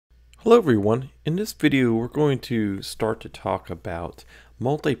Hello everyone. In this video we're going to start to talk about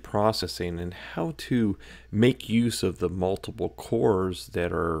multiprocessing and how to make use of the multiple cores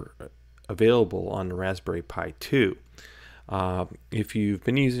that are available on the Raspberry Pi 2. If you've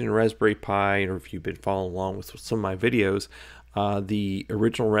been using a Raspberry Pi or if you've been following along with some of my videos, the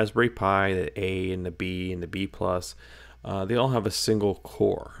original Raspberry Pi, the A and the B and the B+, they all have a single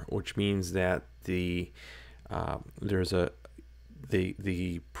core, which means that there's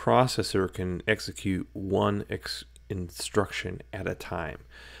the processor can execute one instruction at a time.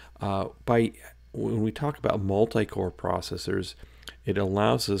 When we talk about multi-core processors, it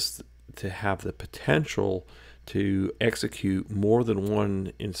allows us to have the potential to execute more than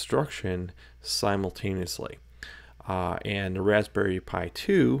one instruction simultaneously. And the Raspberry Pi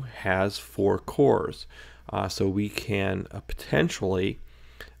 2 has 4 cores, so we can potentially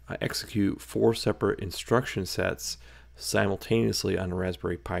execute 4 separate instruction sets simultaneously on the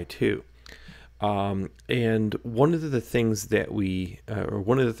Raspberry Pi 2. And one of the things that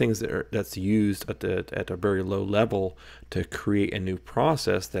that's used at a very low level to create a new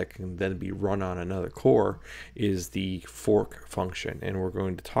process that can then be run on another core is the fork function, and we're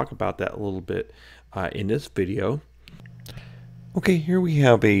going to talk about that a little bit in this video. Okay, here we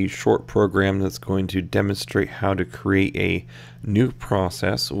have a short program that's going to demonstrate how to create a new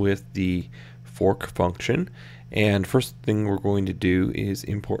process with the fork function. And first thing we're going to do is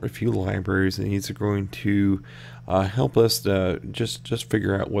import a few libraries, and these are going to help us just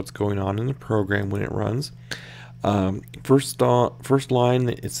figure out what's going on in the program when it runs. First line,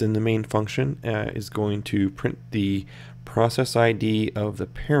 it's in the main function, is going to print the process ID of the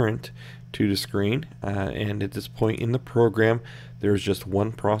parent to the screen, and at this point in the program there's just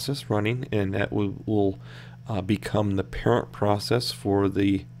one process running, and that will become the parent process for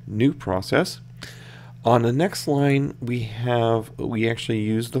the new process. On the next line we actually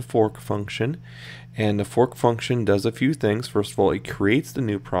use the fork function, and the fork function does a few things. First of all, it creates the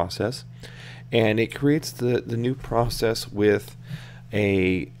new process, and it creates the new process with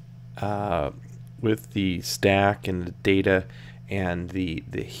the stack and the data and the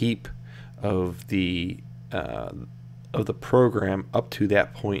heap of the program up to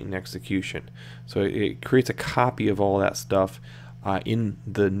that point in execution. So it creates a copy of all that stuff in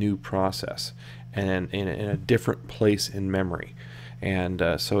the new process and in a different place in memory. And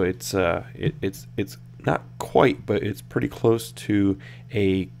so it's not quite, but it's pretty close to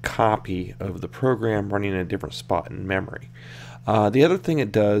a copy of the program running in a different spot in memory. The other thing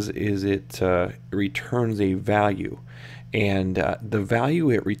it does is it returns a value, and the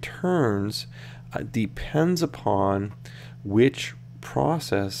value it returns depends upon which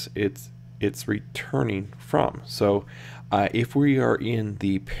process it's returning from. So if we are in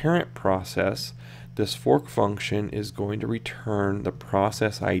the parent process, this fork function is going to return the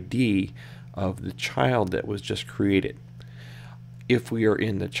process ID of the child that was just created. If we are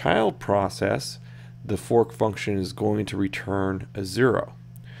in the child process, the fork function is going to return a 0.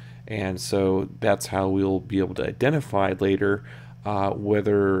 And so that's how we'll be able to identify later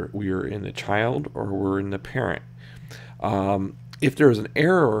whether we are in the child or we're in the parent. If there is an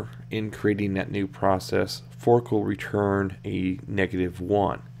error in creating that new process, fork will return a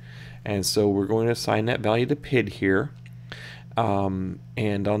 -1. And so we're going to assign that value to PID here.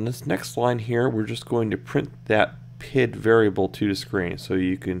 And on this next line here, we're just going to print that PID variable to the screen, so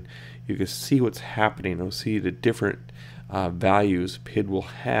you can see what's happening. You'll see the different values PID will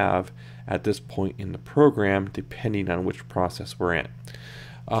have at this point in the program depending on which process we're in.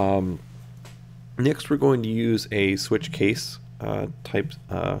 Next, we're going to use a switch case type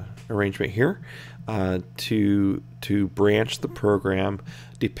arrangement here to branch the program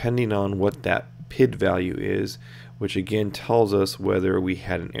depending on what that PID value is, which again tells us whether we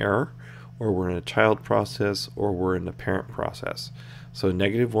had an error, or we're in a child process, or we're in the parent process. So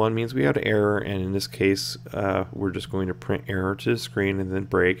 -1 means we had an error, and in this case we're just going to print error to the screen and then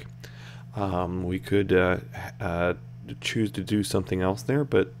break. We could choose to do something else there,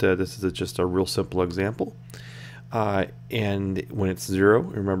 but this is just a real simple example. And when it's 0,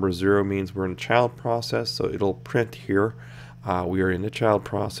 remember 0 means we're in a child process, so it'll print here we are in the child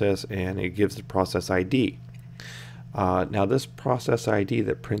process, and it gives the process ID. Now this process ID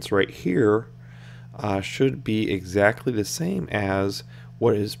that prints right here should be exactly the same as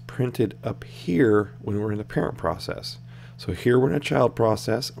what is printed up here when we're in the parent process. So here we're in a child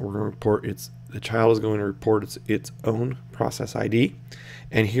process, and we're going to report the child is going to report its own process ID,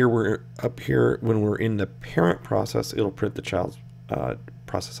 and here we're up here when we're in the parent process, it'll print the child's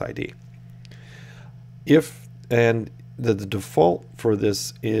process ID. the default for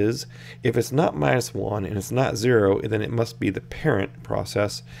this is if it's not -1 and it's not 0, then it must be the parent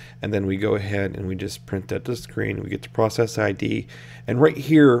process, and then we go ahead and we just print that to the screen. We get the process ID, and right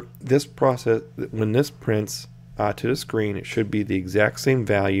here, this process, when this prints to the screen, it should be the exact same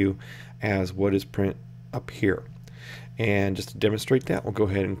value as what is print up here. And just to demonstrate that, we'll go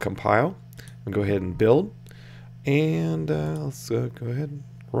ahead and compile. We'll go ahead and build, and let's go ahead and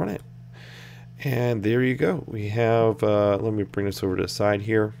run it. And there you go. We have, let me bring this over to the side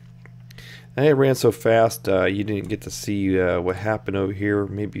here. And it ran so fast you didn't get to see what happened over here.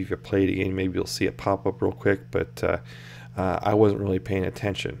 Maybe if you play it again, maybe you'll see it pop up real quick, but I wasn't really paying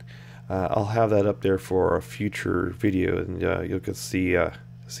attention. I'll have that up there for a future video, and you'll get to see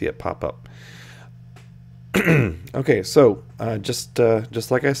it pop up. Okay, so just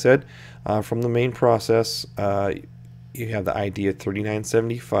like I said, from the main process, you have the ID of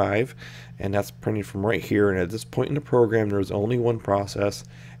 3975, and that's printing from right here. And at this point in the program, there's only one process,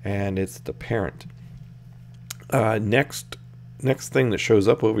 and it's the parent. Next thing that shows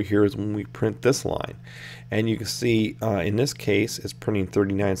up over here is when we print this line, and you can see in this case it's printing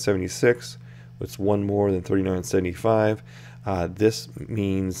 3976, which is one more than 3975. This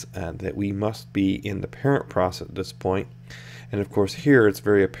means that we must be in the parent process at this point. And of course here it's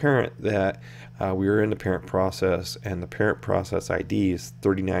very apparent that we are in the parent process, and the parent process ID is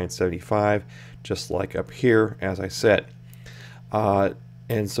 3975, just like up here as I said.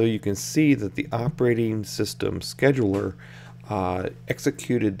 And so you can see that the operating system scheduler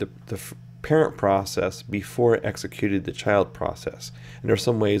executed the parent process before it executed the child process. And there are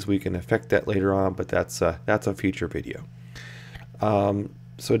some ways we can affect that later on, but that's a future video.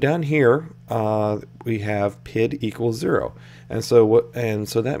 So down here we have PID equals 0, and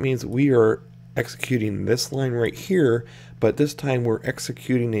so that means we are executing this line right here, but this time we're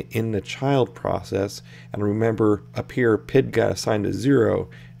executing it in the child process. And remember, up here PID got assigned to 0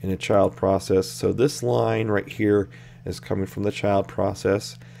 in the child process, so this line right here is coming from the child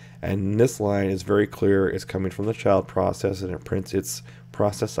process, and this line is very clear, it's coming from the child process, and it prints its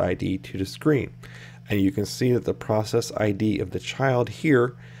process ID to the screen. And you can see that the process ID of the child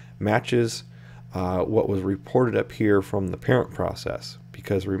here matches what was reported up here from the parent process.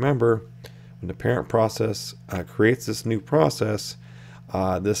 Because remember, when the parent process creates this new process,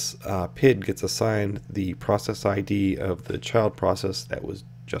 this PID gets assigned the process ID of the child process that was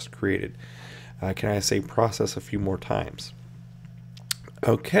just created. Can I say process a few more times?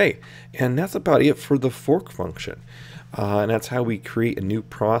 Okay, and that's about it for the fork function. And that's how we create a new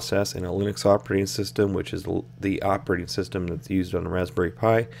process in a Linux operating system, which is the operating system that's used on a Raspberry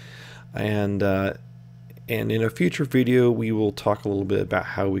Pi. And in a future video, we will talk a little bit about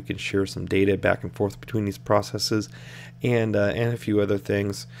how we can share some data back and forth between these processes, and a few other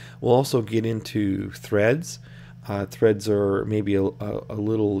things. We'll also get into threads. Threads are maybe a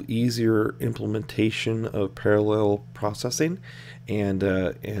little easier implementation of parallel processing, and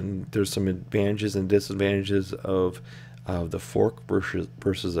there's some advantages and disadvantages of the fork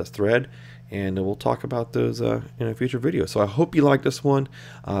versus a thread, and we'll talk about those in a future video. So I hope you like this one.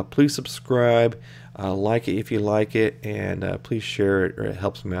 Please subscribe, like it if you like it, and please share it, or it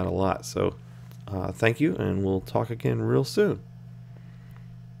helps me out a lot. So thank you, and we'll talk again real soon.